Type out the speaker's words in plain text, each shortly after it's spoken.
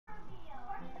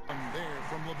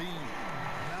from Levine.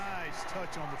 Nice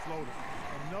touch on the floater.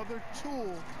 Another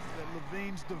tool that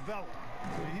Levine's developed.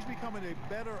 He's becoming a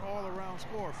better all-around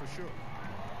scorer for sure.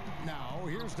 Now,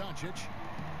 here's Doncic.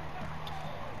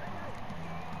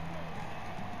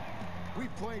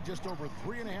 We've played just over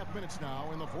 3.5 minutes now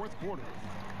in the fourth quarter.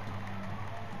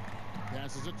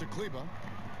 Passes it to Kleba.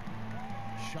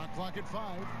 Shot clock at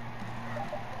 5.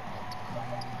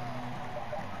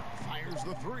 Fires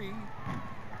the 3.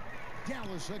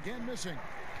 Dallas again missing.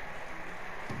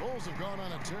 Bulls have gone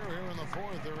on a tear here in the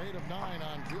fourth. They're 8 of 9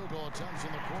 on field goal attempts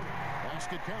in the quarter.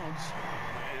 Basket counts.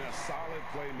 And a solid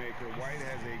playmaker. White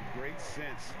has a great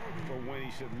sense for when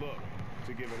he should look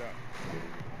to give it up.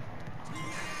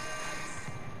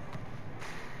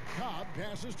 Cobb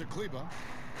passes to Kleba.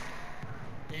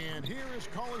 And here is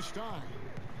Cauley-Stein.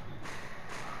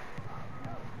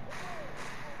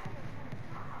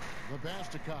 The pass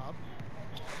to Cobb.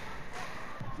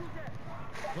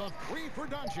 The 3 for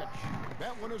Doncic.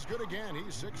 That one is good again.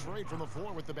 He's 6 for 8 from the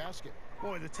floor with the basket.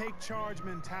 Boy, the take charge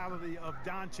mentality of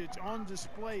Doncic on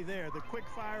display there. The quick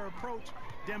fire approach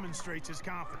demonstrates his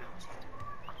confidence.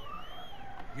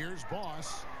 Here's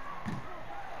Boss.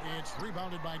 It's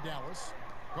rebounded by Dallas.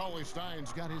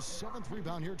 Cauley-Stein's got his 7th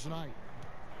rebound here tonight.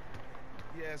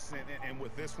 Yes, and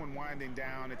with this one winding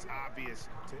down, it's obvious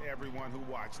to everyone who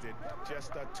watched it.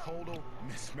 Just a total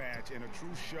mismatch and a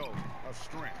true show of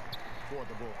strength for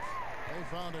the Bulls. They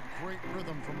found a great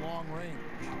rhythm from long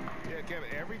range. Yeah, Kevin,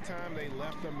 every time they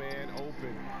left a man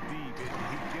open deep,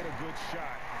 he'd get a good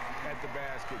shot at the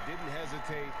basket. Didn't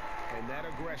hesitate, and that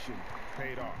aggression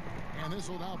paid off. And this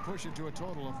will now push it to a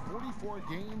total of 44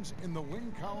 games in the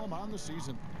win column on the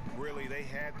season. Really, they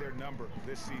had their number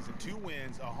this season. 2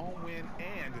 wins, a home win,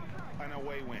 and an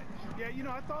away win. Yeah, you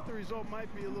know, I thought the result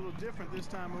might be a little different this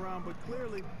time around, but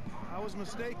clearly I was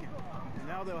mistaken. And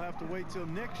now they'll have to wait till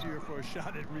next year for a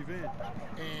shot at revenge.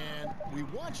 And we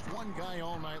watched one guy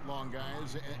all night long,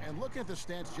 guys, and look at the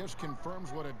stats just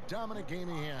confirms what a dominant game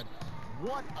he had.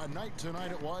 What a night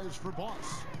tonight it was for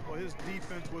Boss. Well, his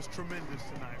defense was tremendous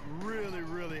tonight. Really,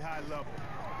 really high level.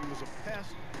 He was a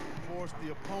pest, forced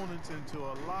the opponents into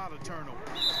a lot of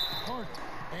turnovers.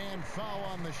 And foul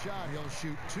on the shot. He'll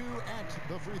shoot 2 at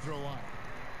the free throw line.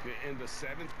 In the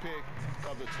 7th pick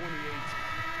of the 2018.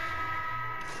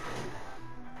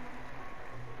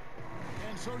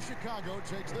 And so Chicago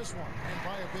takes this one, and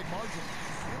by a big margin.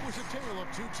 It was a tale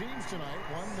of 2 teams tonight.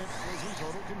 One that was in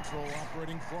total control,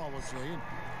 operating flawlessly, and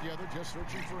the other just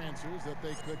searching for answers that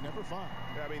they could never find.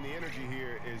 I mean, the energy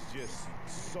here is just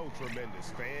so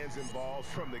tremendous. Fans involved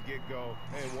from the get-go,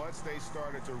 and once they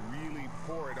started to really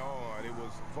pour it on, it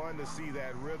was fun to see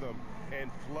that rhythm and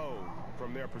flow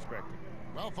from their perspective.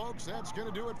 Well, folks, that's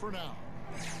going to do it for now.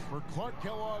 For Clark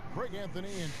Kellogg, Greg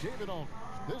Anthony, and David Aldridge,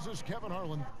 this is Kevin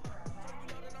Harlan.